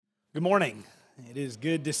Good morning. It is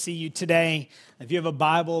good to see you today. If you have a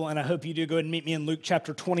Bible, and I hope you do, go ahead and meet me in Luke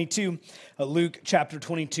chapter 22. Luke chapter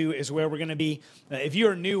 22 is where we're going to be. If you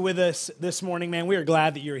are new with us this morning, man, we are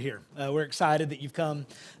glad that you're here. We're excited that you've come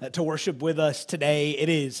to worship with us today. It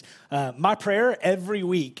is my prayer every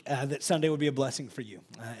week that Sunday will be a blessing for you.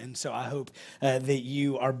 And so I hope that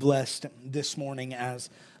you are blessed this morning as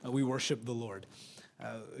we worship the Lord.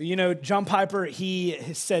 John Piper, he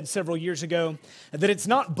has said several years ago that it's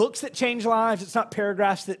not books that change lives, it's not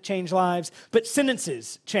paragraphs that change lives, but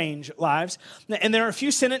sentences change lives. And there are a few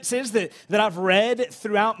sentences that I've read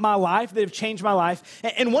throughout my life that have changed my life.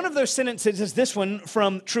 And one of those sentences is this one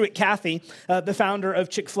from Truett Cathy, the founder of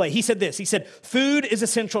Chick-fil-A. He said this, he said, "Food is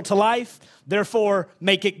essential to life, therefore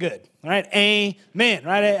make it good." All right, amen,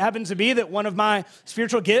 right? It happens to be that one of my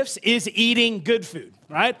spiritual gifts is eating good food,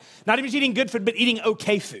 right? Not even just eating good food, but eating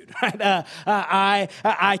okay food, right?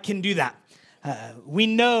 I can do that. We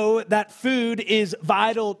know that food is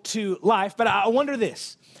vital to life, but I wonder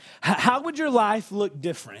this. How would your life look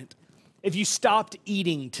different if you stopped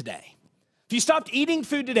eating today? If you stopped eating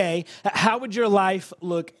food today, how would your life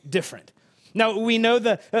look different? Now, we know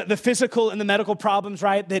the physical and the medical problems,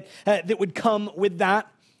 right, that would come with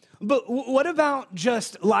that. But what about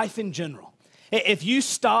just life in general? If you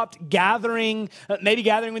stopped gathering, maybe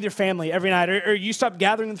gathering with your family every night, or you stopped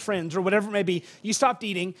gathering with friends, or whatever it may be, you stopped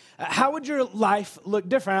eating, how would your life look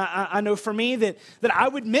different? I know for me that I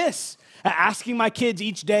would miss asking my kids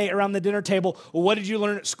each day around the dinner table, well, what did you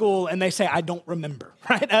learn at school? And they say, I don't remember,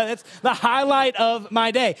 right? That's the highlight of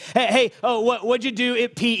my day. Hey, what'd you do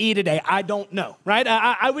at PE today? I don't know, right?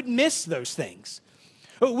 I would miss those things.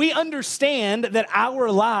 We understand that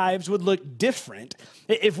our lives would look different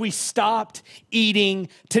if we stopped eating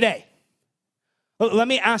today. Let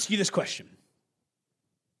me ask you this question.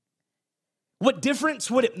 What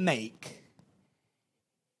difference would it make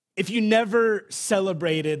if you never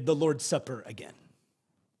celebrated the Lord's Supper again?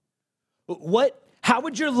 How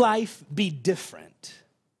would your life be different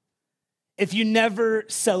if you never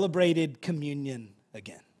celebrated communion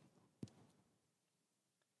again?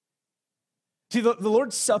 See, the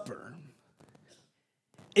Lord's Supper,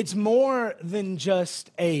 it's more than just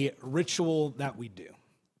a ritual that we do.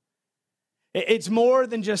 It's more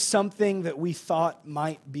than just something that we thought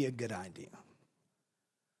might be a good idea.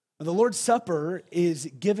 The Lord's Supper is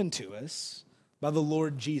given to us by the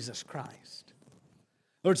Lord Jesus Christ.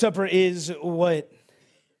 The Lord's Supper is what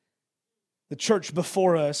the church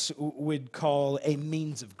before us would call a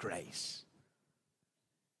means of grace.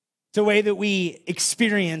 It's a way that we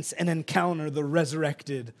experience and encounter the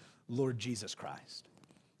resurrected Lord Jesus Christ.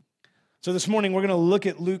 So this morning, we're going to look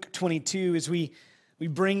at Luke 22 as we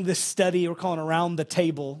bring this study we're calling Around the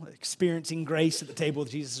Table, experiencing grace at the table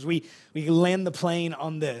with Jesus. As we land the plane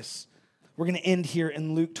on this, we're going to end here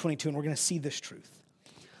in Luke 22, and we're going to see this truth,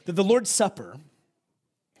 that the Lord's Supper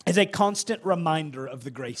is a constant reminder of the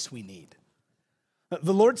grace we need.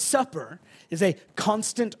 The Lord's Supper is a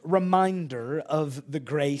constant reminder of the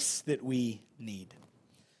grace that we need.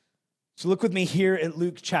 So look with me here at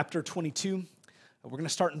Luke chapter 22. We're going to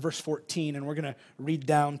start in verse 14, and we're going to read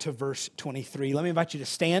down to verse 23. Let me invite you to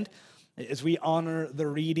stand as we honor the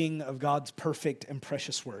reading of God's perfect and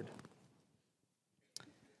precious word.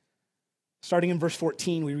 Starting in verse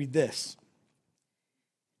 14, we read this.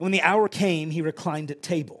 When the hour came, he reclined at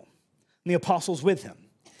table, and the apostles with him.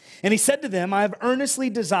 And he said to them, I have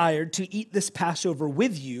earnestly desired to eat this Passover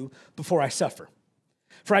with you before I suffer.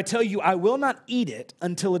 For I tell you, I will not eat it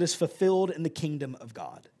until it is fulfilled in the kingdom of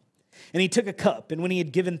God. And he took a cup, and when he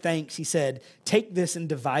had given thanks, he said, take this and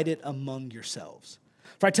divide it among yourselves.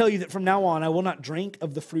 For I tell you that from now on, I will not drink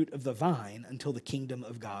of the fruit of the vine until the kingdom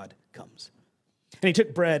of God comes. And he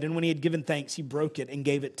took bread, and when he had given thanks, he broke it and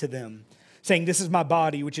gave it to them, saying, this is my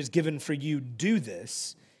body, which is given for you. Do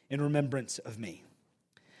this in remembrance of me.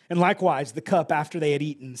 And likewise, the cup after they had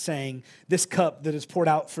eaten, saying, this cup that is poured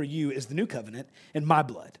out for you is the new covenant in my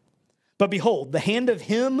blood. But behold, the hand of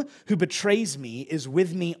him who betrays me is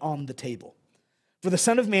with me on the table. For the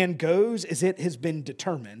Son of Man goes as it has been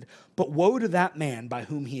determined, but woe to that man by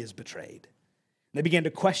whom he is betrayed. And they began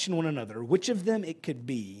to question one another, which of them it could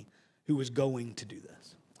be who was going to do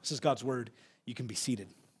this. This is God's word. You can be seated.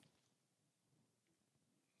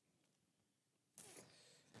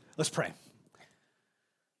 Let's pray.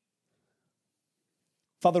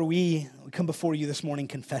 Father, we come before you this morning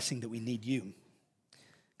confessing that we need you.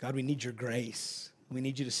 God, we need your grace. We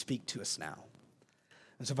need you to speak to us now.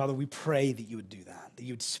 And so, Father, we pray that you would do that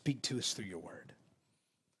you would speak to us through your word.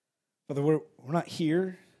 Father, we're not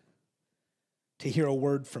here to hear a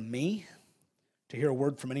word from me, to hear a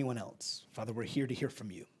word from anyone else. Father, we're here to hear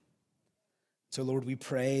from you. So, Lord, we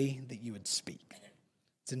pray that you would speak.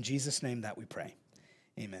 It's in Jesus' name that we pray.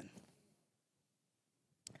 Amen.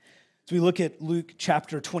 As we look at Luke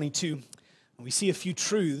chapter 22, we see a few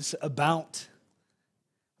truths about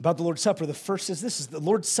the Lord's Supper. The first is this, is the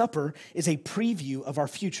Lord's Supper is a preview of our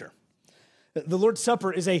future. The Lord's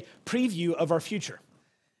Supper is a preview of our future.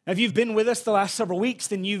 Now, if you've been with us the last several weeks,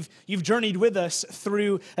 then you've journeyed with us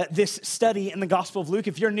through this study in the Gospel of Luke.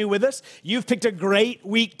 If you're new with us, you've picked a great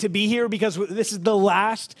week to be here because this is the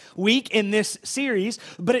last week in this series,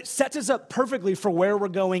 but it sets us up perfectly for where we're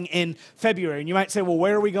going in February. And you might say, well,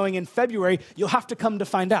 where are we going in February? You'll have to come to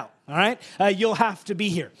find out, all right? You'll have to be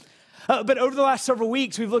here. But over the last several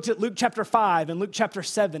weeks, we've looked at Luke chapter 5 and Luke chapter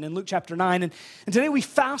 7 and Luke chapter 9. And today we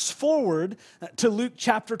fast forward to Luke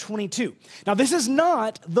chapter 22. Now, this is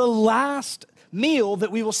not the last meal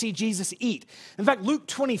that we will see Jesus eat. In fact, Luke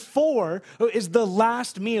 24 is the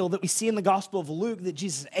last meal that we see in the Gospel of Luke that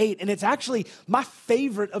Jesus ate. And it's actually my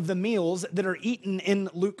favorite of the meals that are eaten in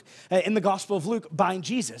Luke, in the Gospel of Luke by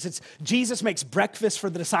Jesus. It's Jesus makes breakfast for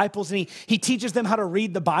the disciples and he teaches them how to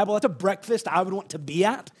read the Bible. That's a breakfast I would want to be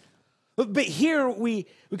at. But here we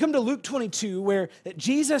come to Luke 22 where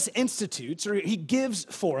Jesus institutes, or he gives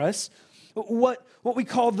for us, what we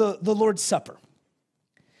call the Lord's Supper.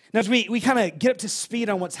 Now, as we kind of get up to speed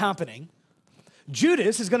on what's happening,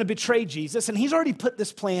 Judas is going to betray Jesus, and he's already put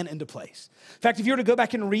this plan into place. In fact, if you were to go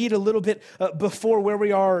back and read a little bit before where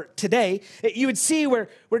we are today, you would see where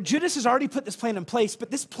Judas has already put this plan in place,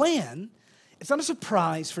 but this plan, it's not a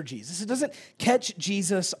surprise for Jesus. It doesn't catch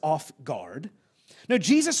Jesus off guard. No,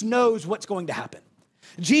 Jesus knows what's going to happen.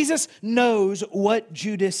 Jesus knows what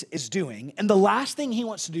Judas is doing, and the last thing he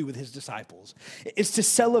wants to do with his disciples is to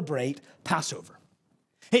celebrate Passover.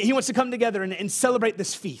 He wants to come together and celebrate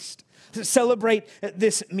this feast, to celebrate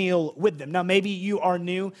this meal with them. Now, maybe you are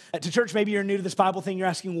new to church. Maybe you're new to this Bible thing. You're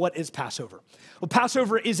asking, what is Passover? Well,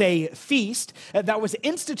 Passover is a feast that was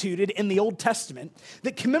instituted in the Old Testament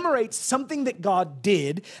that commemorates something that God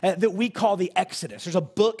did that we call the Exodus. There's a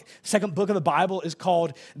book, second book of the Bible is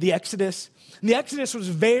called the Exodus. And the Exodus was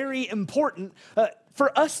very important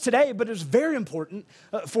for us today, but it was very important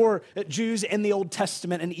for Jews in the Old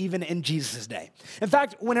Testament and even in Jesus' day. In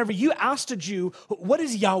fact, whenever you asked a Jew, what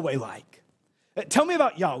is Yahweh like? Tell me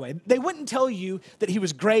about Yahweh. They wouldn't tell you that he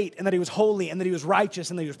was great and that he was holy and that he was righteous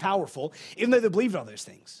and that he was powerful, even though they believed all those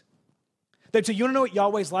things. They'd say, you want to know what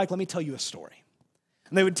Yahweh's like? Let me tell you a story.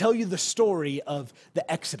 And they would tell you the story of the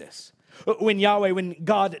Exodus. When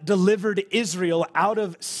God delivered Israel out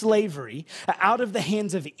of slavery, out of the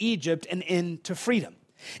hands of Egypt and into freedom.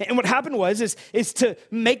 And what happened is to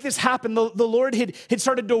make this happen, the Lord had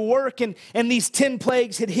started to work and these 10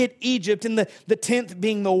 plagues had hit Egypt, and the 10th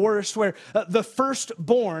being the worst, where the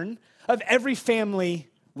firstborn of every family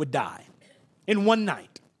would die in one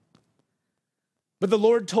night. But the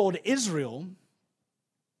Lord told Israel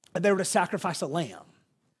that they were to sacrifice a lamb.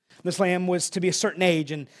 This lamb was to be a certain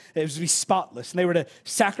age and it was to be spotless. And they were to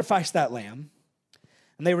sacrifice that lamb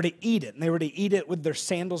and they were to eat it. And they were to eat it with their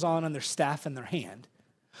sandals on and their staff in their hand.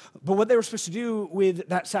 But what they were supposed to do with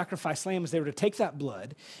that sacrificed lamb is they were to take that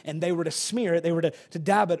blood and they were to smear it. They were to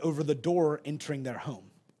dab it over the door entering their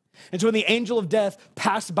home. And so when the angel of death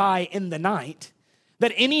passed by in the night,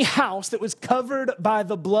 that any house that was covered by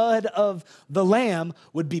the blood of the lamb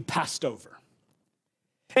would be passed over.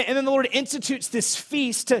 And then the Lord institutes this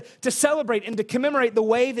feast to celebrate and to commemorate the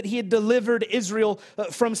way that he had delivered Israel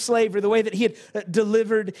from slavery, the way that he had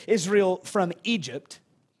delivered Israel from Egypt.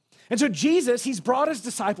 And so Jesus, he's brought his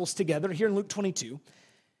disciples together here in Luke 22,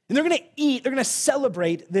 and they're going to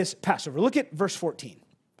celebrate this Passover. Look at verse 14.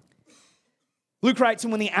 Luke writes,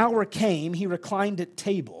 and when the hour came, he reclined at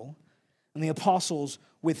table, and the apostles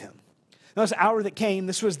with him. Now, this hour that came,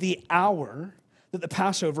 this was the hour that the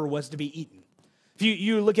Passover was to be eaten. If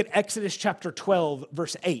you look at Exodus chapter 12,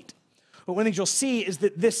 verse 8, one of the things you'll see is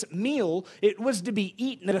that this meal, it was to be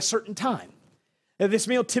eaten at a certain time. This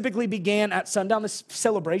meal typically began at sundown. This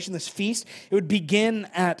celebration, this feast, it would begin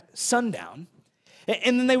at sundown.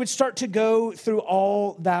 And then they would start to go through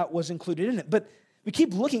all that was included in it. But we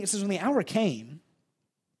keep looking. It says, when the hour came,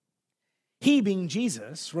 he, being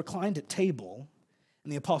Jesus, reclined at table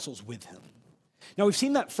and the apostles with him. Now, we've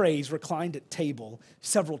seen that phrase, reclined at table,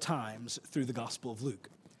 several times through the Gospel of Luke.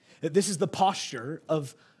 This is the posture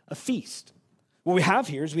of a feast. What we have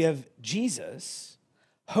here is we have Jesus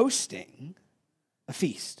hosting a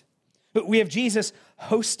feast. We have Jesus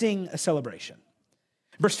hosting a celebration.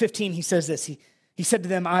 Verse 15, he says this. He said to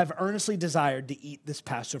them, I have earnestly desired to eat this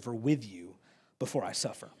Passover with you before I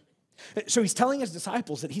suffer. So he's telling his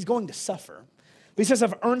disciples that he's going to suffer. But he says,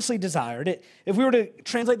 I've earnestly desired it. If we were to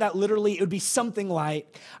translate that literally, it would be something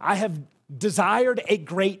like, I have desired a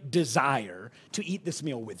great desire to eat this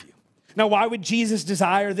meal with you. Now, why would Jesus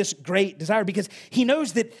desire this great desire? Because he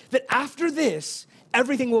knows that after this,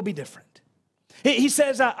 everything will be different. He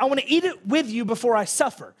says, I want to eat it with you before I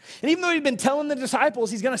suffer. And even though he'd been telling the disciples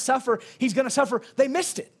he's going to suffer, they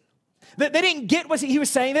missed it. They didn't get what he was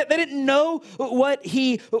saying. They didn't know what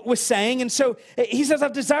he was saying. And so he says,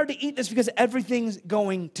 I've desired to eat this because everything's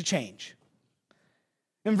going to change.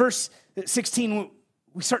 In verse 16,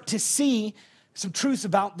 we start to see some truths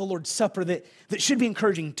about the Lord's Supper that should be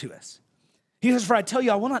encouraging to us. He says, for I tell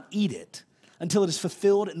you, I will not eat it until it is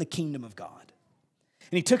fulfilled in the kingdom of God.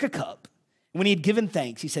 And he took a cup. When he had given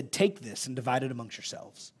thanks, he said, take this and divide it amongst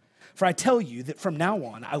yourselves. For I tell you that from now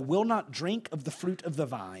on, I will not drink of the fruit of the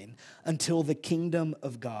vine until the kingdom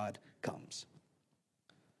of God comes.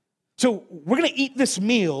 So we're going to eat this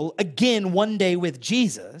meal again one day with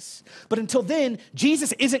Jesus, but until then,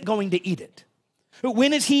 Jesus isn't going to eat it.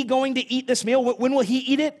 When is he going to eat this meal? When will he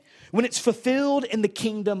eat it? When it's fulfilled in the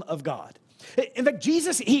kingdom of God. In fact,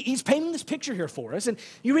 Jesus, he's painting this picture here for us, and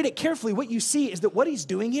you read it carefully, what you see is that what he's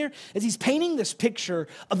doing here is he's painting this picture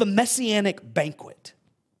of a messianic banquet.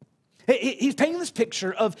 He's painting this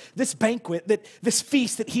picture of this banquet, this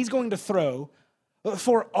feast that he's going to throw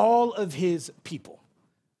for all of his people.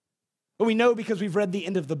 But we know because we've read the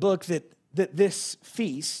end of the book that this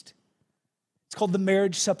feast, it's called the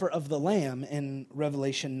marriage supper of the Lamb in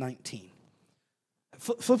Revelation 19.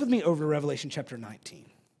 Flip with me over to Revelation chapter 19.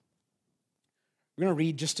 We're going to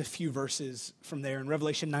read just a few verses from there in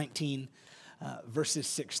Revelation 19, verses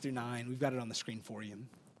 6 through 9. We've got it on the screen for you.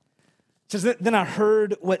 It says, then I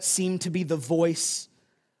heard what seemed to be the voice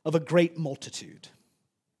of a great multitude.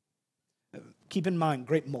 Keep in mind,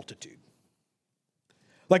 great multitude.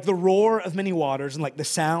 Like the roar of many waters and like the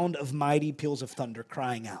sound of mighty peals of thunder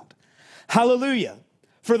crying out, hallelujah,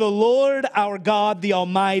 for the Lord our God, the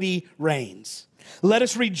Almighty, reigns. Let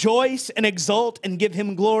us rejoice and exult and give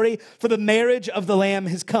him glory, for the marriage of the Lamb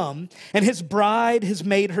has come, and his bride has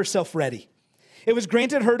made herself ready. It was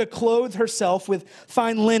granted her to clothe herself with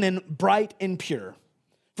fine linen, bright and pure,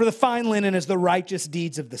 for the fine linen is the righteous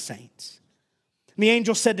deeds of the saints. And the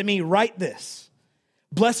angel said to me, write this,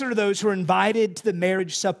 blessed are those who are invited to the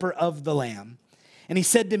marriage supper of the Lamb. And he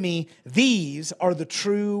said to me, these are the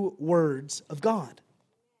true words of God.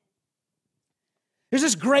 There's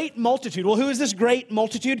this great multitude. Well, who is this great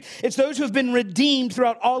multitude? It's those who have been redeemed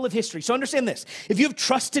throughout all of history. So understand this. If you have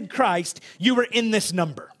trusted Christ, you are in this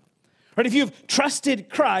number. Right? If you've trusted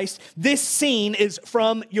Christ, this scene is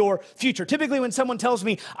from your future. Typically when someone tells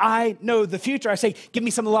me, I know the future, I say, give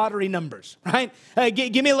me some lottery numbers, right?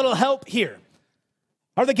 Give me a little help here.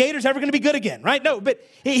 Are the Gators ever going to be good again, right? No, but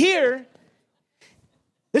here,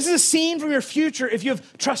 this is a scene from your future if you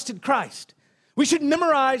have trusted Christ. We should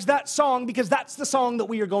memorize that song because that's the song that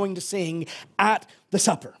we are going to sing at the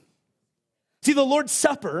supper. See, the Lord's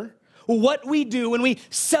Supper, what we do when we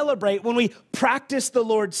celebrate, when we practice the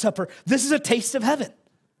Lord's Supper, this is a taste of heaven.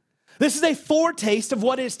 This is a foretaste of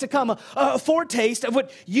what is to come, a foretaste of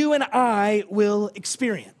what you and I will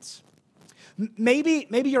experience. Maybe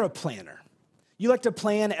you're a planner. You like to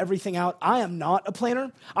plan everything out. I am not a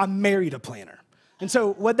planner. I'm married a planner. And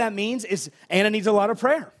so what that means is Anna needs a lot of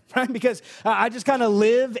prayer, right? Because I just kind of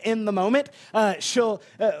live in the moment.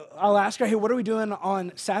 I'll ask her, hey, what are we doing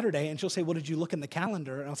on Saturday? And she'll say, well, did you look in the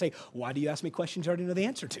calendar? And I'll say, why do you ask me questions you already know the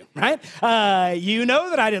answer to, right? You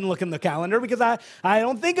know that I didn't look in the calendar because I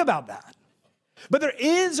don't think about that. But there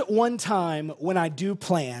is one time when I do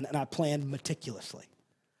plan, and I plan meticulously.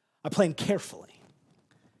 I plan carefully.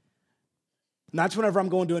 And that's whenever I'm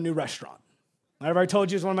going to a new restaurant. I've already told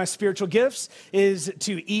you is one of my spiritual gifts is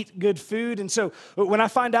to eat good food. And so when I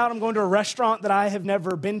find out I'm going to a restaurant that I have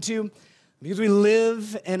never been to, because we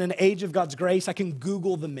live in an age of God's grace, I can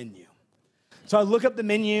Google the menu. So I look up the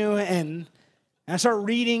menu and I start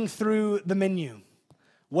reading through the menu.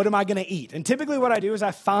 What am I going to eat? And typically what I do is I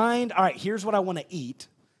find, all right, here's what I want to eat.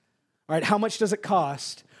 All right, how much does it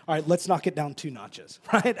cost? All right, let's knock it down 2 notches,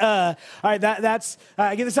 right? All right, that's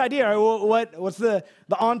I get this idea. All right, what's the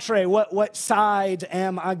entree? What side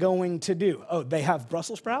am I going to do? Oh, they have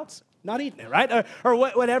Brussels sprouts? Not eating it, right? Or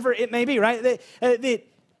whatever it may be, right? And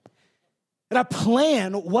I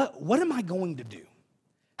plan, what am I going to do?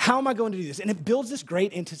 How am I going to do this? And it builds this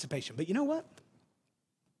great anticipation. But you know what?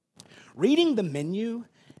 Reading the menu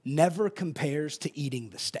never compares to eating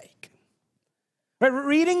the steak. Right?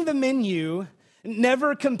 Reading the menu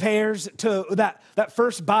never compares to that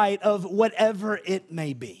first bite of whatever it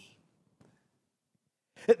may be.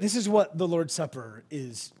 This is what the Lord's Supper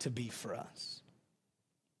is to be for us.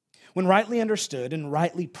 When rightly understood and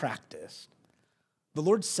rightly practiced, the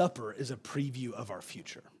Lord's Supper is a preview of our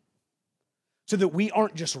future. so that we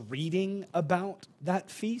aren't just reading about that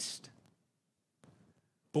feast,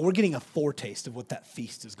 but we're getting a foretaste of what that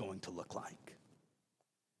feast is going to look like.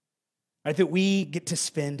 Right? That we get to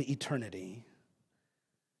spend eternity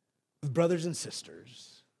with brothers and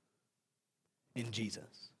sisters in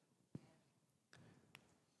Jesus.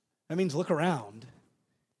 That means look around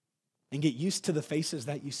and get used to the faces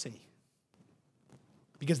that you see.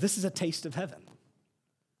 Because this is a taste of heaven.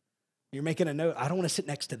 You're making a note, I don't want to sit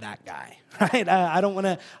next to that guy, right? I don't want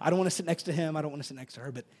to sit next to him. I don't want to sit next to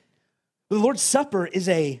her. But the Lord's Supper is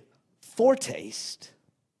a foretaste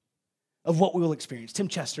of what we will experience. Tim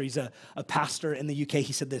Chester, he's a pastor in the UK.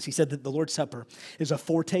 He said this. He said that the Lord's Supper is a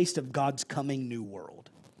foretaste of God's coming new world.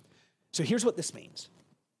 So here's what this means.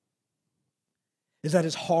 Is that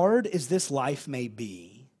as hard as this life may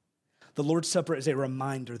be, the Lord's Supper is a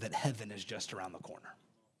reminder that heaven is just around the corner.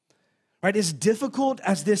 Right? As difficult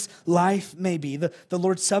as this life may be, the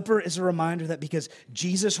Lord's Supper is a reminder that because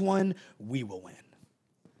Jesus won, we will win.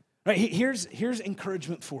 Right? Here's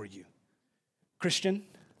encouragement for you. Christian,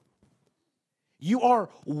 you are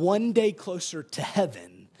one day closer to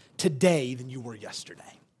heaven today than you were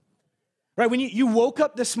yesterday. Right? When you woke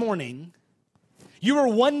up this morning, you were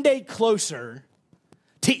one day closer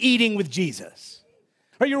to eating with Jesus.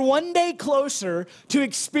 Right? You're one day closer to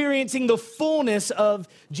experiencing the fullness of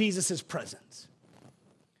Jesus' presence.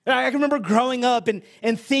 I can remember growing up and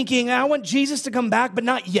thinking, I want Jesus to come back, but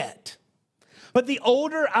not yet. But the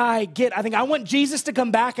older I get, I think I want Jesus to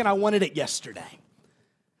come back and I wanted it yesterday.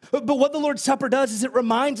 But what the Lord's Supper does is it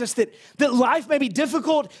reminds us that life may be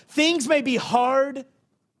difficult, things may be hard,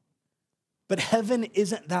 but heaven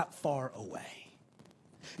isn't that far away.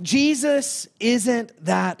 Jesus isn't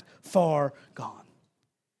that far gone.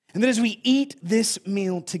 And that as we eat this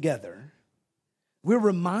meal together, we're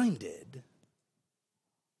reminded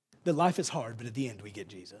that life is hard, but at the end we get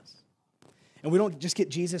Jesus. And we don't just get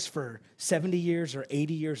Jesus for 70 years or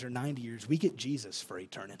 80 years or 90 years. We get Jesus for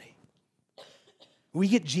eternity. We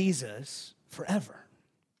get Jesus forever.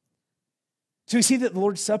 So we see that the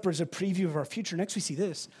Lord's Supper is a preview of our future. Next we see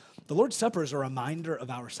this. The Lord's Supper is a reminder of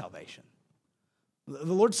our salvation.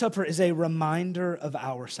 The Lord's Supper is a reminder of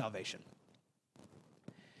our salvation.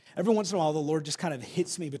 Every once in a while, the Lord just kind of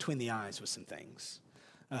hits me between the eyes with some things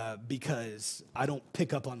because I don't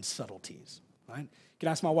pick up on subtleties, right? You can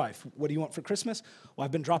ask my wife, what do you want for Christmas? Well,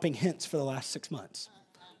 I've been dropping hints for the last 6 months.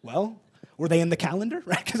 Well, were they in the calendar,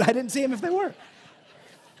 right? Because I didn't see them if they were.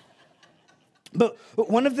 But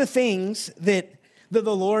one of the things that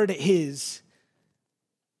the Lord has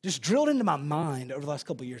just drilled into my mind over the last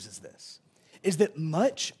couple of years is that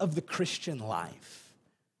much of the Christian life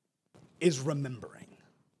is remembering.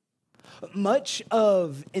 Much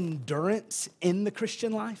of endurance in the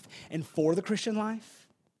Christian life and for the Christian life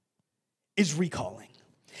is recalling.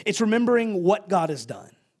 It's remembering what God has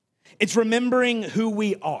done. It's remembering who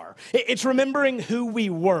we are. It's remembering who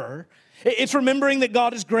we were. It's remembering that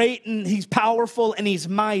God is great and he's powerful and he's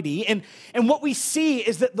mighty. And what we see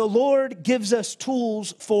is that the Lord gives us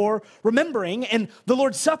tools for remembering, and the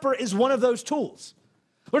Lord's Supper is one of those tools.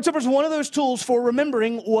 Lord's Supper is one of those tools for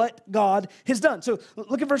remembering what God has done. So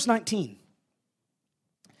look at verse 19.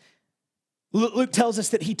 Luke tells us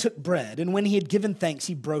that he took bread, and when he had given thanks,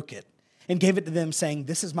 he broke it and gave it to them, saying,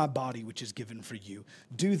 "This is my body, which is given for you.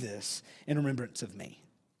 Do this in remembrance of me."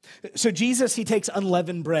 So Jesus, he takes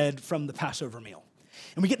unleavened bread from the Passover meal.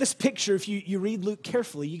 And we get this picture, if you read Luke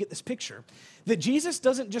carefully, you get this picture that Jesus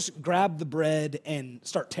doesn't just grab the bread and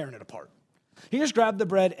start tearing it apart. He just grabbed the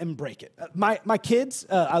bread and break it. My kids,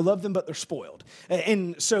 I love them, but they're spoiled.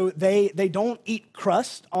 And so they don't eat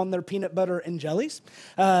crust on their peanut butter and jellies.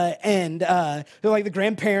 They're like the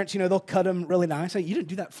grandparents, they'll cut them really nice. Like, you didn't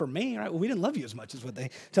do that for me, right? Well, we didn't love you as much as what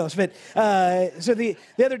they tell us. But so the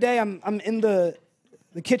other day, I'm in the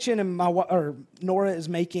kitchen and Nora is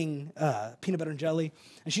making peanut butter and jelly,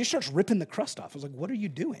 and she starts ripping the crust off. I was like, "What are you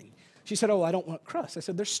doing?" She said, "Oh, I don't want crust." I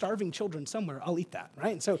said, "There's starving children somewhere. I'll eat that,"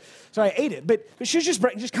 right? And so I ate it, but she was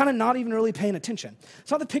just kind of not even really paying attention. It's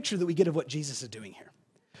not the picture that we get of what Jesus is doing here.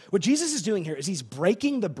 What Jesus is doing here is he's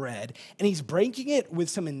breaking the bread, and he's breaking it with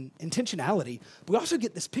some intentionality. But we also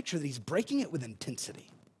get this picture that he's breaking it with intensity,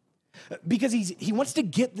 because he wants to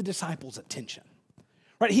get the disciples' attention.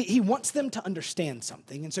 Right? He wants them to understand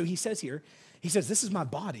something. And so he says, "This is my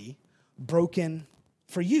body broken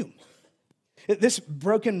for you." This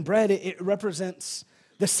broken bread, it represents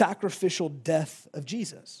the sacrificial death of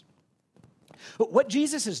Jesus. But what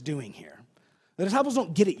Jesus is doing here, the disciples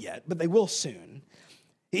don't get it yet, but they will soon.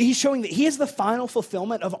 He's showing that he is the final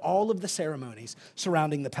fulfillment of all of the ceremonies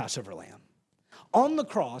surrounding the Passover lamb. On the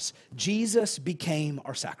cross, Jesus became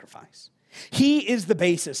our sacrifice. He is the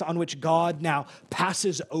basis on which God now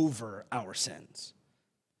passes over our sins.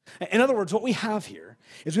 In other words, what we have here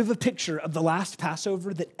is we have a picture of the last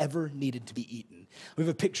Passover that ever needed to be eaten. We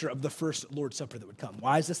have a picture of the first Lord's Supper that would come.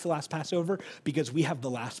 Why is this the last Passover? Because we have the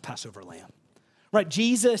last Passover lamb. Right?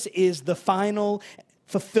 Jesus is the final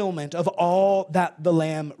fulfillment of all that the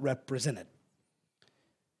lamb represented.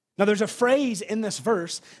 Now, there's a phrase in this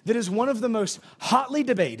verse that is one of the most hotly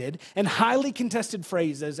debated and highly contested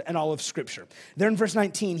phrases in all of Scripture. There in verse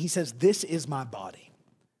 19, he says, "This is my body."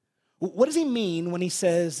 What does he mean when he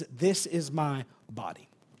says, "This is my body"?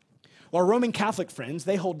 Well, our Roman Catholic friends,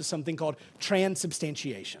 they hold to something called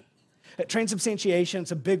transubstantiation. Transubstantiation,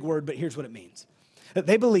 it's a big word, but here's what it means.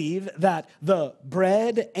 They believe that the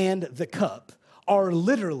bread and the cup are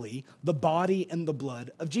literally the body and the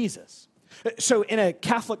blood of Jesus. So in a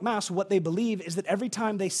Catholic Mass, what they believe is that every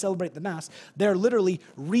time they celebrate the Mass, they're literally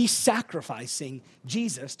re-sacrificing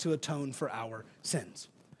Jesus to atone for our sins.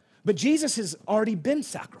 But Jesus has already been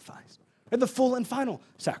sacrificed, the full and final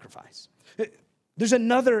sacrifice. There's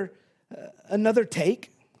another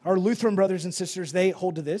take. Our Lutheran brothers and sisters, they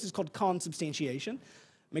hold to this. It's called consubstantiation.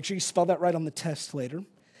 Make sure you spell that right on the test later.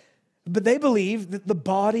 But they believe that the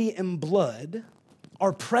body and blood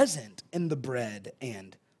are present in the bread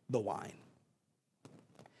and the wine.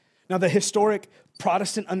 Now, the historic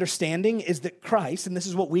Protestant understanding is that Christ, and this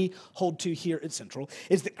is what we hold to here at Central,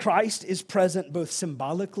 is that Christ is present both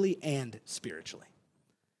symbolically and spiritually.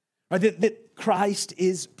 Right? That Christ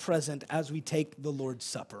is present as we take the Lord's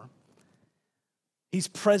Supper. He's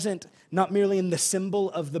present not merely in the symbol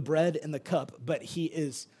of the bread and the cup, but he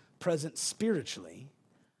is present spiritually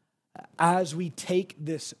as we take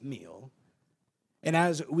this meal and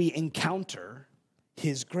as we encounter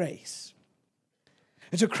his grace.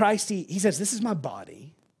 And so Christ, he says, "This is my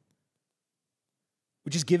body,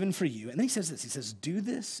 which is given for you." And then he says this, he says, "Do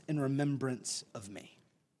this in remembrance of me."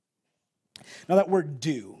 Now that word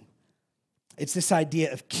 "do," it's this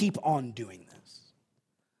idea of keep on doing this.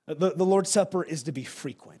 The Lord's Supper is to be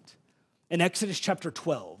frequent. In Exodus chapter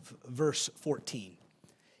 12, verse 14,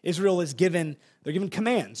 Israel is given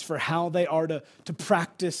commands for how they are to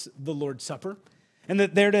practice the Lord's Supper, and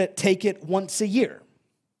that they're to take it once a year.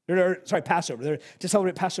 Passover. They're to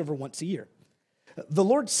celebrate Passover once a year. The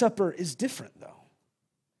Lord's Supper is different, though,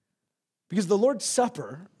 because the Lord's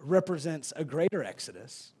Supper represents a greater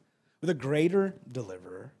Exodus with a greater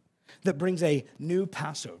deliverer that brings a new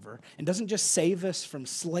Passover and doesn't just save us from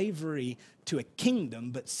slavery to a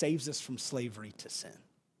kingdom, but saves us from slavery to sin.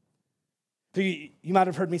 So you might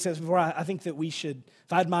have heard me say this before. I think that we should,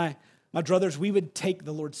 if I had my druthers, we would take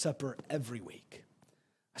the Lord's Supper every week.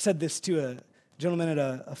 I said this to a gentleman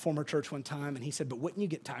at a former church one time, and he said, "But wouldn't you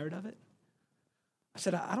get tired of it?" I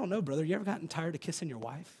said, I don't know, brother. You ever gotten tired of kissing your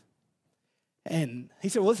wife?" And he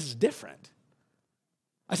said, "Well, this is different."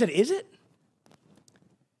 I said, "Is it?"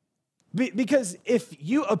 Because if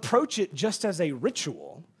you approach it just as a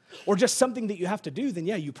ritual or just something that you have to do, then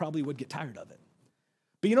yeah, you probably would get tired of it.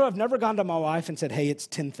 But I've never gone to my wife and said, "Hey, it's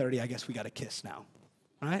 10:30, I guess we got to kiss now."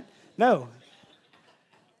 Right? No.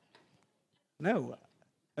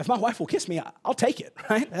 If my wife will kiss me, I'll take it,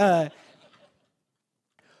 right?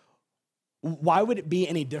 Why would it be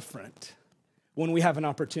any different when we have an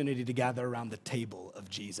opportunity to gather around the table of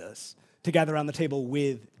Jesus, to gather around the table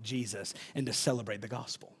with Jesus and to celebrate the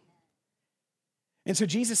gospel? And so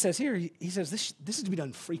Jesus says here, he says this is to be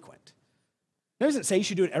done frequent. He doesn't say you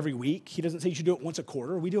should do it every week. He doesn't say you should do it once a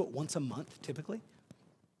quarter. We do it once a month, typically.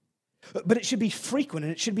 But it should be frequent,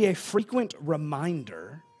 and it should be a frequent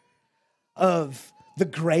reminder of the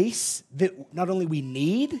grace that not only we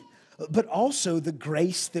need, but also the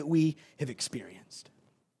grace that we have experienced.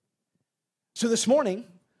 So this morning,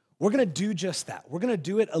 we're going to do just that. We're going to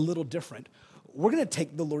do it a little different. We're going to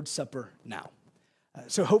take the Lord's Supper now.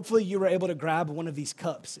 So hopefully you were able to grab one of these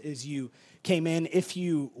cups as you came in. If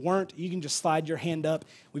you weren't, you can just slide your hand up.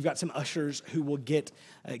 We've got some ushers who will get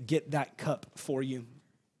that cup for you.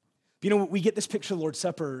 We get this picture of the Lord's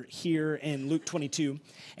Supper here in Luke 22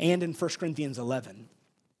 and in 1 Corinthians 11.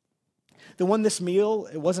 This meal,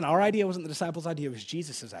 it wasn't our idea, it wasn't the disciples' idea, it was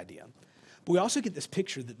Jesus' idea. But we also get this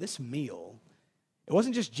picture that this meal, it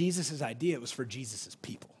wasn't just Jesus' idea, it was for Jesus'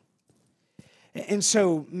 people. And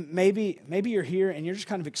so maybe you're here and you're just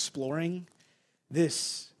kind of exploring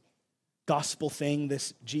this gospel thing,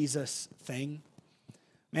 this Jesus thing.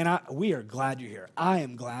 Man, we are glad you're here. I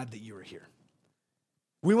am glad that you are here.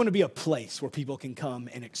 We want to be a place where people can come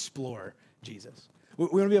and explore Jesus. We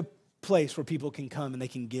want to be a place where people can come and they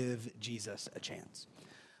can give Jesus a chance.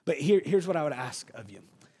 But here's what I would ask of you.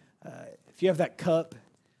 If you have that cup,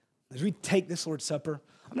 as we take this Lord's Supper,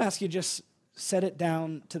 I'm going to ask you just set it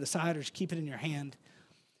down to the side or just keep it in your hand.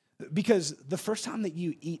 Because the first time that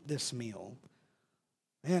you eat this meal,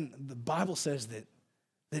 man, the Bible says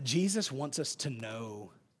that Jesus wants us to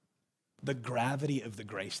know the gravity of the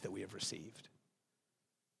grace that we have received.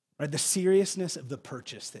 Right? The seriousness of the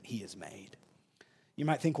purchase that he has made. You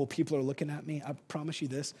might think, well, people are looking at me. I promise you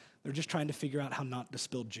this, they're just trying to figure out how not to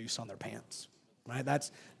spill juice on their pants. Right?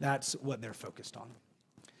 That's what they're focused on.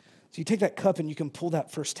 So you take that cup and you can pull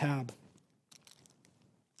that first tab.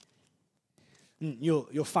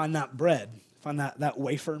 You'll find that bread, find that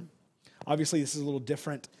wafer. Obviously, this is a little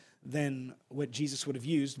different than what Jesus would have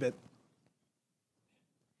used, but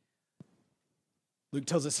Luke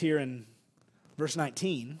tells us here in verse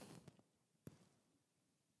 19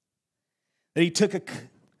 that he took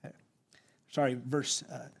verse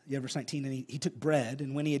 19, and he took bread,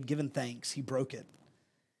 and when he had given thanks, he broke it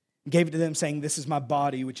and gave it to them, saying, "This is my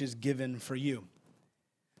body, which is given for you."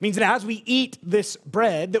 It means that as we eat this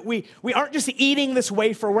bread, that we aren't just eating this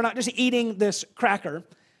wafer, we're not just eating this cracker,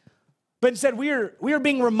 but instead we are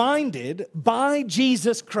being reminded by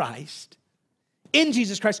Jesus Christ, in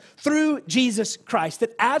Jesus Christ, through Jesus Christ,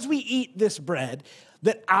 that as we eat this bread,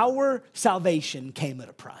 that our salvation came at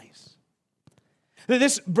a price. That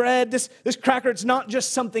this bread, this cracker, it's not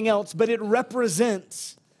just something else, but it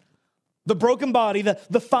represents the broken body,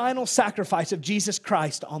 the final sacrifice of Jesus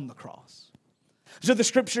Christ on the cross. So the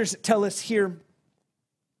scriptures tell us here,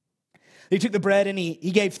 he took the bread and he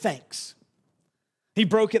gave thanks. He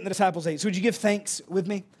broke it and the disciples ate. So would you give thanks with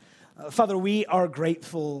me? Father, we are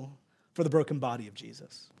grateful for the broken body of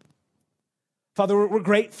Jesus. Father, we're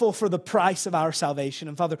grateful for the price of our salvation.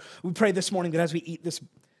 And Father, we pray this morning that as we eat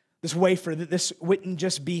this wafer, that this wouldn't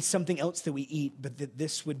just be something else that we eat, but that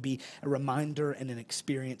this would be a reminder and an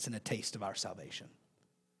experience and a taste of our salvation.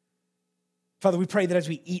 Father, we pray that as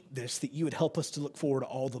we eat this, that you would help us to look forward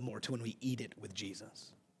all the more to when we eat it with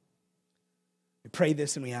Jesus. We pray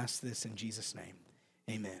this and we ask this in Jesus' name.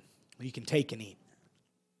 Amen. Well, you can take and eat.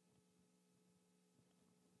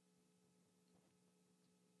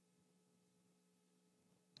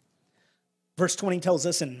 Verse 20 tells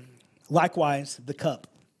us, and likewise the cup.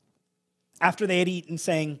 After they had eaten,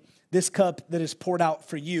 saying, "This cup that is poured out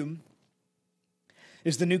for you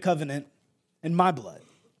is the new covenant in my blood."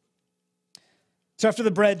 So after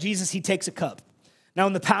the bread, Jesus, he takes a cup. Now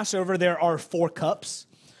in the Passover, there are 4 cups.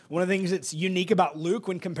 One of the things that's unique about Luke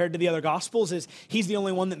when compared to the other Gospels is he's the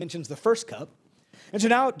only one that mentions the first cup. And so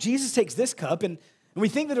now Jesus takes this cup, and we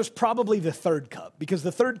think that it was probably the third cup, because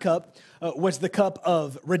the third cup was the cup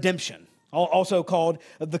of redemption, also called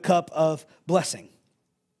the cup of blessing.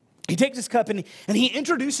 He takes this cup and he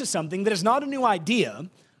introduces something that is not a new idea,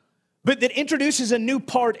 but that introduces a new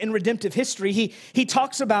part in redemptive history. He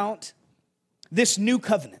talks about this new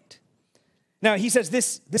covenant. Now, he says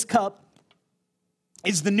this cup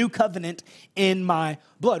is the new covenant in my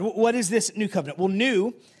blood. What is this new covenant? Well,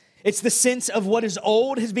 new, it's the sense of what is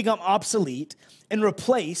old has become obsolete and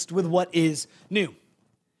replaced with what is new.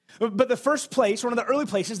 But the first place, one of the early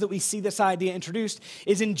places that we see this idea introduced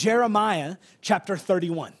is in Jeremiah chapter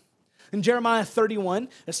 31. In Jeremiah 31,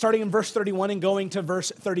 starting in verse 31 and going to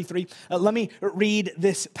verse 33, let me read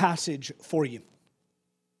this passage for you.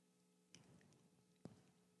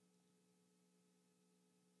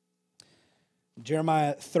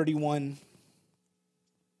 Jeremiah 31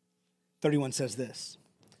 says this.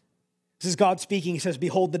 This is God speaking. He says,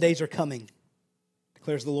 "Behold, the days are coming,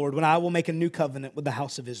 declares the Lord, when I will make a new covenant with the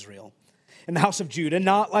house of Israel and the house of Judah,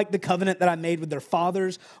 not like the covenant that I made with their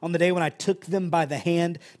fathers on the day when I took them by the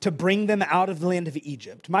hand to bring them out of the land of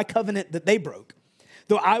Egypt, my covenant that they broke,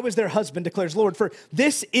 though I was their husband, declares the Lord. For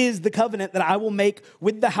this is the covenant that I will make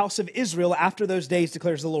with the house of Israel after those days,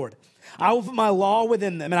 declares the Lord. I will put my law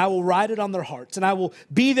within them, and I will write it on their hearts, and I will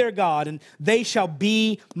be their God, and they shall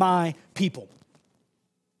be my people."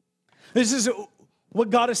 This is what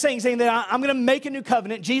God is saying that I'm going to make a new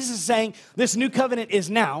covenant. Jesus is saying this new covenant is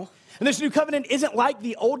now, and this new covenant isn't like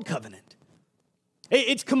the old covenant.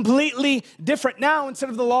 It's completely different. Now, instead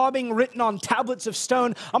of the law being written on tablets of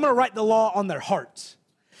stone, I'm going to write the law on their hearts.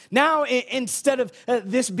 Now, instead of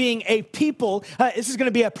this being a people, this is going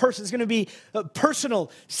to be a person. It's going to be a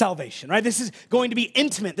personal salvation, right? This is going to be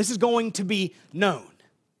intimate. This is going to be known.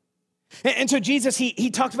 And so Jesus, he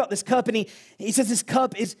talks about this cup, and he says this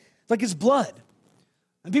cup is like his blood.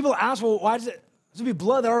 And people ask, well, why does it be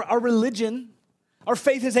blood? Our religion, our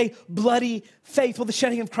faith is a bloody faith. Well, the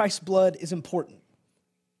shedding of Christ's blood is important.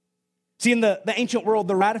 See, in the ancient world,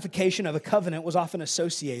 the ratification of a covenant was often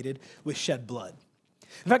associated with shed blood.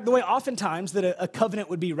 In fact, the way oftentimes that a covenant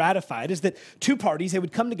would be ratified is that two parties, they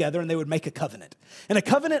would come together and they would make a covenant. And a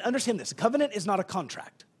covenant, understand this, a covenant is not a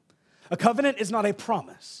contract. A covenant is not a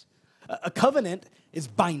promise. A covenant is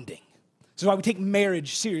binding. This is why we take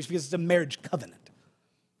marriage serious, because it's a marriage covenant.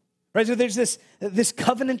 Right, so there's this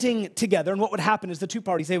covenanting together, and what would happen is the two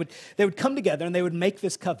parties, they would come together and they would make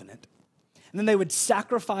this covenant, and then they would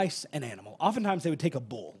sacrifice an animal. Oftentimes they would take a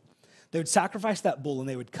bull. They would sacrifice that bull and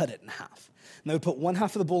they would cut it in half. And they would put one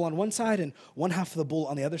half of the bull on one side and one half of the bull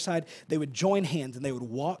on the other side. They would join hands and they would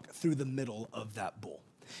walk through the middle of that bull.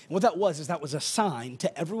 And what that was is that was a sign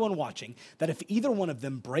to everyone watching that if either one of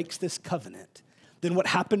them breaks this covenant, then what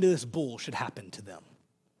happened to this bull should happen to them.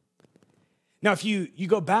 Now, if you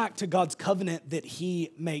go back to God's covenant that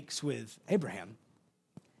he makes with Abraham,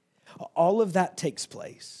 all of that takes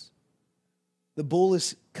place. The bull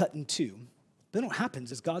is cut in two. Then what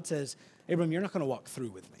happens is God says, Abraham, you're not going to walk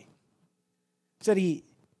through with me. Instead,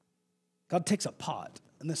 God takes a pot,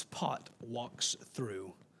 and this pot walks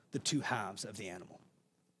through the two halves of the animal.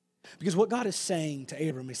 Because what God is saying to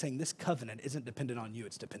Abraham, he's saying this covenant isn't dependent on you,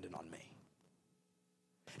 it's dependent on me.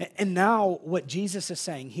 And now what Jesus is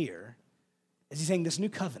saying here is he's saying this new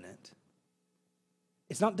covenant,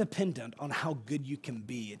 it's not dependent on how good you can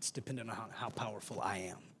be, it's dependent on how powerful I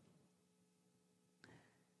am.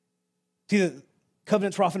 See, the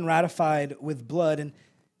covenants were often ratified with blood, and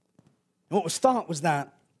what was thought was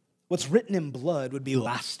that what's written in blood would be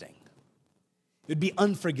lasting. It would be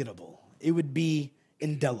unforgettable. It would be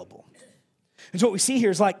indelible. And so what we see here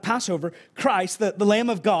is like Passover, Christ, the Lamb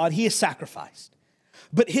of God, he is sacrificed.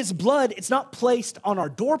 But his blood, it's not placed on our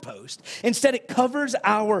doorpost. Instead, it covers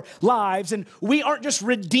our lives, and we aren't just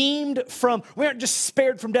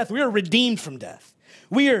spared from death, we are redeemed from death.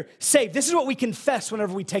 We are saved. This is what we confess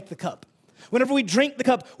whenever we take the cup. Whenever we drink the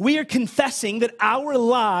cup, we are confessing that our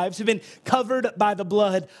lives have been covered by the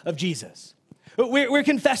blood of Jesus. We're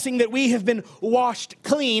confessing that we have been washed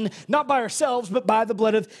clean, not by ourselves, but by the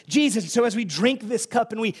blood of Jesus. So as we drink this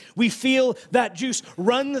cup and we feel that juice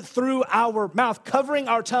run through our mouth, covering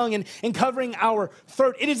our tongue and covering our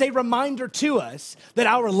throat, it is a reminder to us that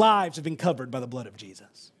our lives have been covered by the blood of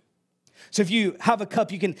Jesus. So if you have a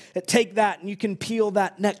cup, you can take that and you can peel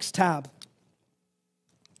that next tab.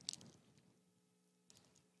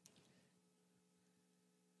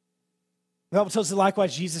 The Bible tells us that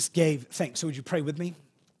likewise Jesus gave thanks. So would you pray with me?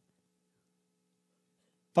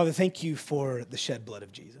 Father, thank you for the shed blood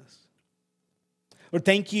of Jesus. Lord,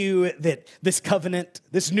 thank you that this covenant,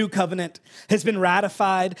 this new covenant, has been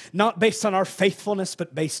ratified, not based on our faithfulness,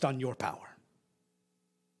 but based on your power.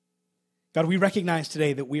 God, we recognize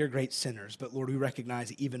today that we are great sinners, but Lord, we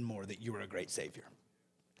recognize even more that you are a great Savior.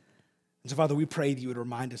 And so, Father, we pray that you would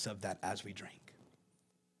remind us of that as we drink.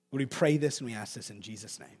 Lord, we pray this and we ask this in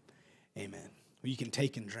Jesus' name. Amen. Well, you can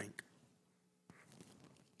take and drink.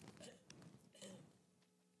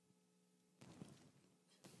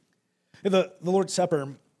 The Lord's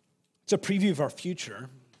Supper, it's a preview of our future.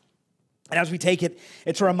 And as we take it,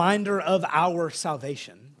 it's a reminder of our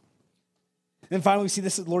salvation. And then finally, we see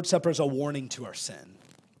this Lord's Supper as a warning to our sin.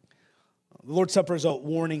 The Lord's Supper is a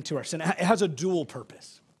warning to our sin. It has a dual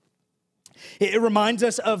purpose. It reminds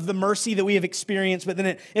us of the mercy that we have experienced, but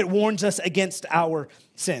then it warns us against our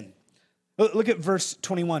sin. Look at verse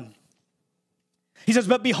 21. He says,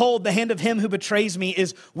 but behold, the hand of him who betrays me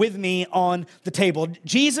is with me on the table.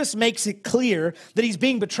 Jesus makes it clear that he's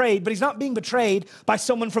being betrayed, but he's not being betrayed by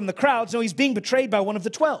someone from the crowds. No, he's being betrayed by one of the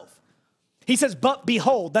 12. He says, but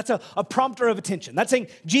behold, that's a prompter of attention. That's saying,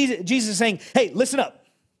 Jesus is saying, hey, listen up.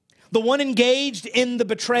 The one engaged in the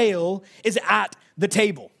betrayal is at the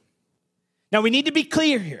table. Now, we need to be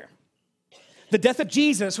clear here. The death of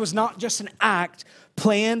Jesus was not just an act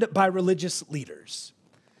planned by religious leaders.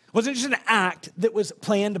 It wasn't just an act that was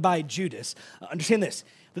planned by Judas. Understand this,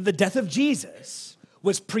 that the death of Jesus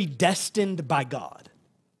was predestined by God.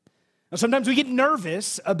 Now, sometimes we get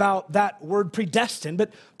nervous about that word predestined,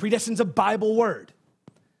 but predestined is a Bible word.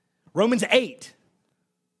 Romans 8,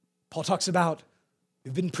 Paul talks about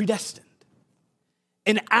we've been predestined.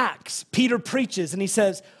 In Acts, Peter preaches and he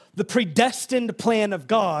says, the predestined plan of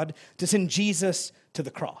God to send Jesus to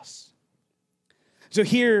the cross. So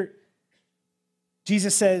here,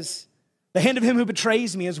 Jesus says, the hand of him who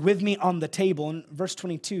betrays me is with me on the table. In verse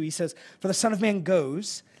 22, he says, for the Son of Man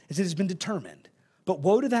goes as it has been determined, but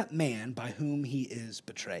woe to that man by whom he is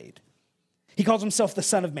betrayed. He calls himself the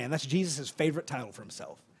Son of Man. That's Jesus' favorite title for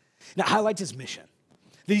himself. Now, it highlights his mission,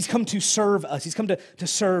 that he's come to serve us. He's come to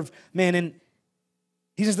serve man. And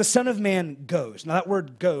he says, the Son of Man goes. Now, that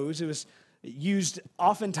word goes, it was used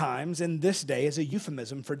oftentimes in this day as a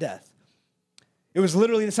euphemism for death. It was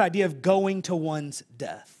literally this idea of going to one's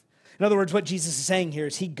death. In other words, what Jesus is saying here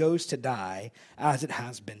is he goes to die as it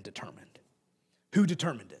has been determined. Who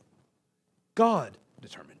determined it? God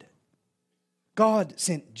determined it. God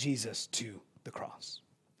sent Jesus to the cross.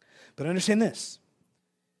 But understand this,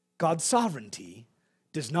 God's sovereignty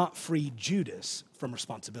does not free Judas from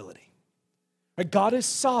responsibility. Right? God is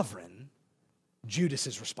sovereign, Judas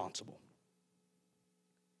is responsible.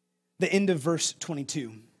 The end of verse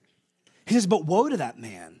 22, he says, but woe to that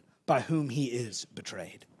man by whom he is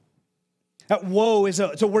betrayed. That woe is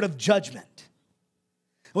it's a word of judgment.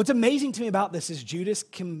 What's amazing to me about this is Judas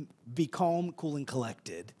can be calm, cool, and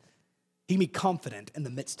collected. He can be confident in the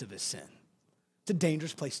midst of his sin. It's a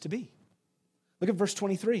dangerous place to be. Look at verse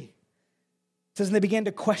 23. It says, and they began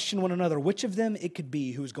to question one another, which of them it could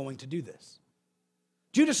be who is going to do this.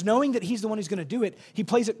 Judas, knowing that he's the one who's going to do it, he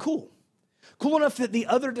plays it cool. Cool enough that the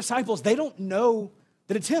other disciples, they don't know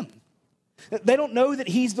that it's him. They don't know that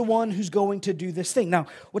he's the one who's going to do this thing. Now,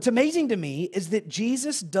 what's amazing to me is that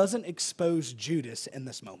Jesus doesn't expose Judas in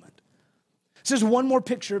this moment. This is one more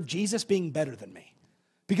picture of Jesus being better than me.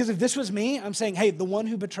 Because if this was me, I'm saying, hey, the one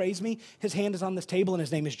who betrays me, his hand is on this table and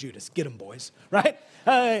his name is Judas. Get him, boys, right?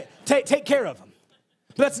 Take care of him.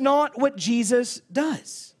 But that's not what Jesus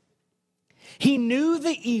does. He knew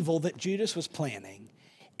the evil that Judas was planning,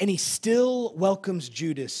 and he still welcomes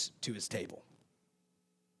Judas to his table.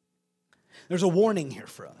 There's a warning here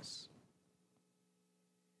for us.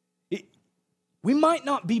 We might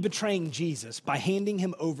not be betraying Jesus by handing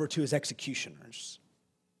him over to his executioners.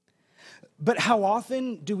 But how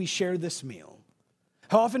often do we share this meal?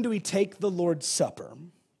 How often do we take the Lord's Supper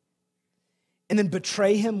and then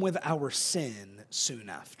betray him with our sin soon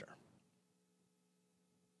after?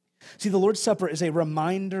 See, the Lord's Supper is a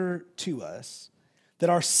reminder to us that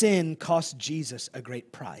our sin cost Jesus a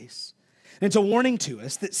great price. And it's a warning to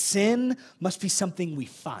us that sin must be something we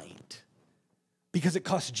fight because it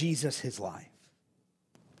cost Jesus his life.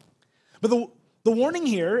 But the warning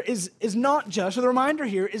here is not just, or the reminder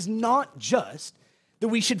here is not just that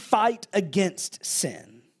we should fight against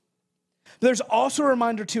sin. But there's also a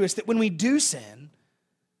reminder to us that when we do sin,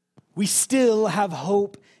 we still have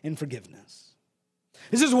hope and forgiveness.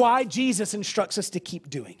 This is why Jesus instructs us to keep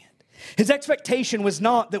doing it. His expectation was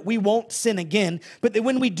not that we won't sin again, but that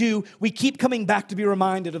when we do, we keep coming back to be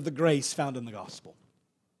reminded of the grace found in the gospel.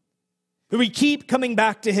 That we keep coming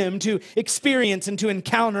back to him to experience and to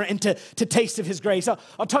encounter and to taste of his grace.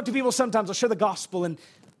 I'll talk to people sometimes, I'll share the gospel and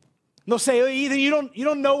they'll say, oh, either you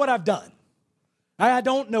don't know what I've done. I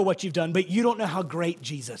don't know what you've done, but you don't know how great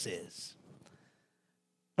Jesus is.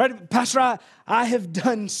 Right, Pastor, I have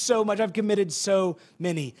done so much. I've committed so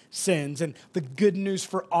many sins. And the good news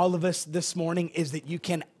for all of us this morning is that you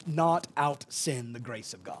cannot out-sin the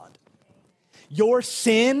grace of God. Your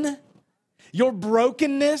sin, your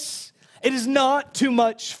brokenness, it is not too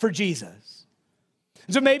much for Jesus.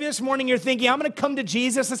 So maybe this morning you're thinking, I'm going to come to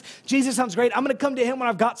Jesus. Jesus sounds great. I'm going to come to him when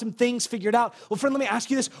I've got some things figured out. Well, friend, let me ask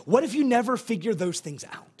you this. What if you never figure those things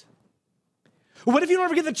out? What if you don't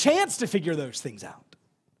ever get the chance to figure those things out?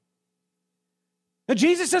 Now,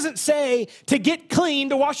 Jesus doesn't say to get clean,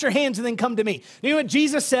 to wash your hands and then come to me. You know what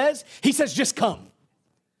Jesus says? He says, just come.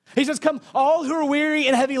 He says, come, all who are weary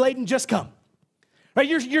and heavy laden, just come. Right?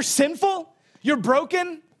 You're sinful, you're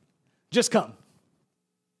broken, just come.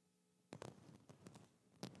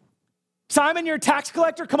 Simon, you're a tax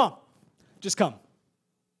collector, come on, just come.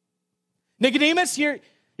 Nicodemus, you're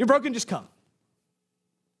broken, just come.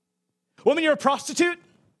 Woman, you're a prostitute,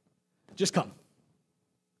 just come.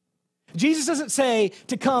 Jesus doesn't say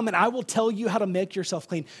to come and I will tell you how to make yourself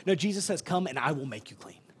clean. No, Jesus says, come and I will make you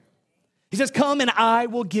clean. He says, come and I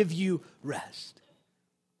will give you rest.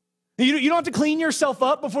 You don't have to clean yourself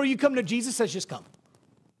up before you come to Jesus. Says, just come.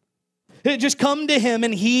 Just come to him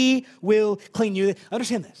and he will clean you.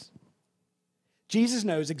 Understand this. Jesus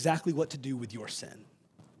knows exactly what to do with your sin.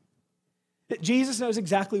 Jesus knows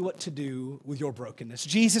exactly what to do with your brokenness.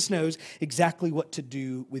 Jesus knows exactly what to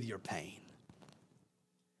do with your pain.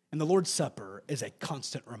 And the Lord's Supper is a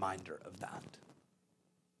constant reminder of that.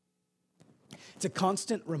 It's a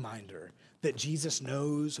constant reminder that Jesus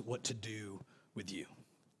knows what to do with you.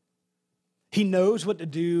 He knows what to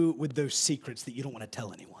do with those secrets that you don't want to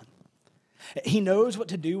tell anyone. He knows what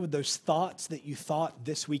to do with those thoughts that you thought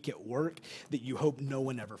this week at work that you hope no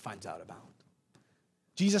one ever finds out about.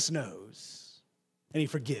 Jesus knows, and he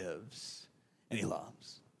forgives, and he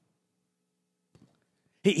loves.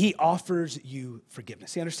 He offers you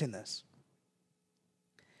forgiveness. See, understand this.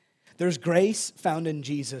 There's grace found in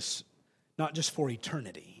Jesus, not just for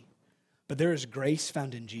eternity, but there is grace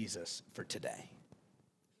found in Jesus for today.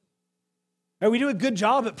 Right, we do a good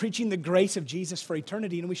job at preaching the grace of Jesus for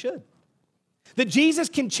eternity, and we should. That Jesus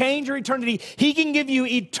can change your eternity. He can give you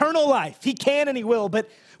eternal life. He can and he will, but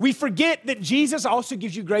we forget that Jesus also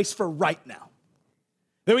gives you grace for right now.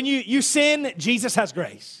 That when you sin, Jesus has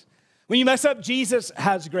grace. When you mess up, Jesus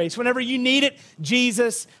has grace. Whenever you need it,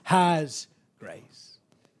 Jesus has grace.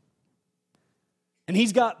 And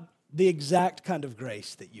he's got the exact kind of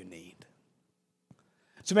grace that you need.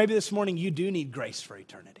 So maybe this morning you do need grace for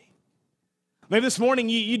eternity. Maybe this morning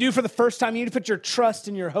you do for the first time, you need to put your trust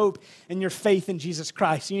and your hope and your faith in Jesus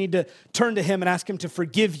Christ. You need to turn to him and ask him to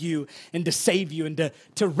forgive you and to save you and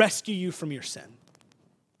to rescue you from your sin.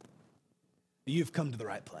 You've come to the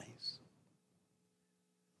right place.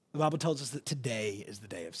 The Bible tells us that today is the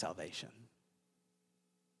day of salvation.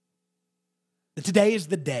 That today is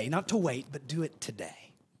the day, not to wait, but do it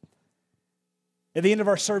today. At the end of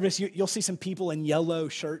our service, you'll see some people in yellow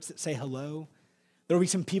shirts that say hello. There will be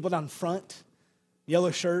some people down front,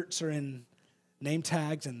 yellow shirts or in name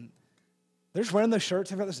tags, and they're just wearing those shirts,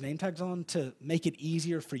 they've got those name tags on to make it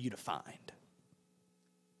easier for you to find.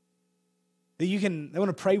 That they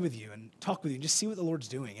want to pray with you and talk with you and just see what the Lord's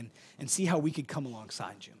doing and see how we could come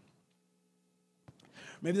alongside you.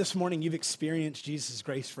 Maybe this morning you've experienced Jesus'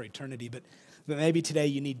 grace for eternity, but maybe today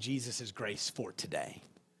you need Jesus' grace for today.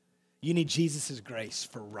 You need Jesus' grace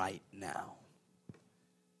for right now.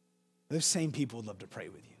 Those same people would love to pray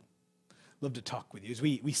with you, love to talk with you as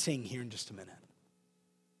we sing here in just a minute.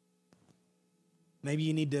 Maybe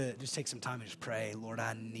you need to just take some time and just pray, Lord,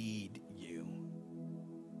 I need you.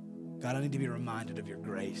 God, I need to be reminded of your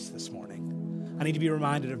grace this morning. I need to be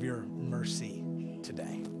reminded of your mercy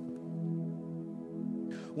today.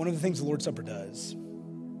 One of the things the Lord's Supper does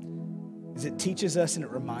is it teaches us and it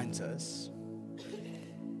reminds us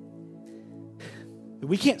that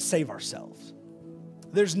we can't save ourselves.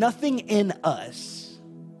 There's nothing in us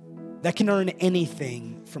that can earn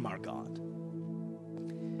anything from our God.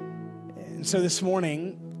 And so this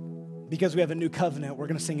morning, because we have a new covenant, we're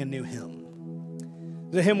going to sing a new hymn.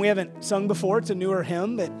 It's a hymn we haven't sung before. It's a newer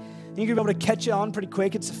hymn, but you can be able to catch it on pretty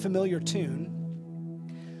quick. It's a familiar tune.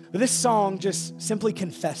 But this song just simply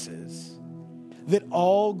confesses that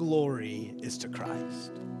all glory is to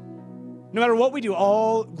Christ. No matter what we do,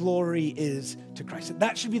 all glory is to Christ.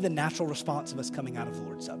 That should be the natural response of us coming out of the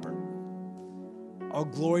Lord's Supper. All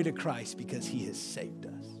glory to Christ because he has saved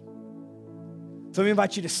us. So let me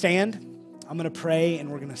invite you to stand. I'm going to pray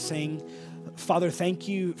and we're going to sing. Father, thank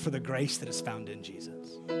you for the grace that is found in Jesus.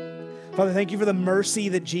 Father, thank you for the mercy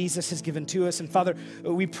that Jesus has given to us. And Father,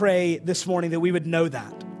 we pray this morning that we would know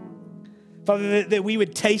that. Father, that we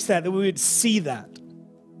would taste that we would see that.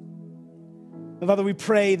 And Father, we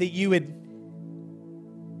pray that you would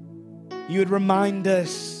remind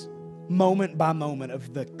us moment by moment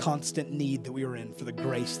of the constant need that we are in for the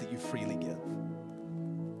grace that you freely give.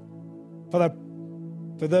 Father,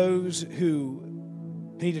 for those who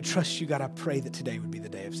need to trust you, God, I pray that today would be the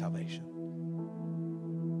day of salvation.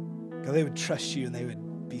 God, they would trust you and they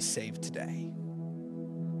would be saved today.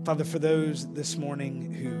 Father, for those this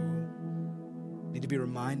morning who need to be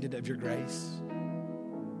reminded of your grace,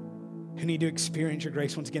 who need to experience your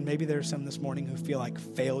grace once again, maybe there are some this morning who feel like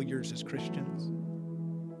failures as Christians.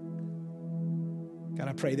 God,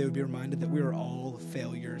 I pray they would be reminded that we are all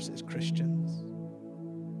failures as Christians,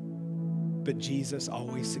 but Jesus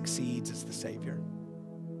always succeeds as the Savior.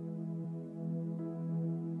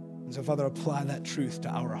 And so, Father, apply that truth to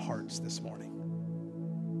our hearts this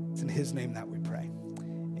morning. It's in his name that we pray.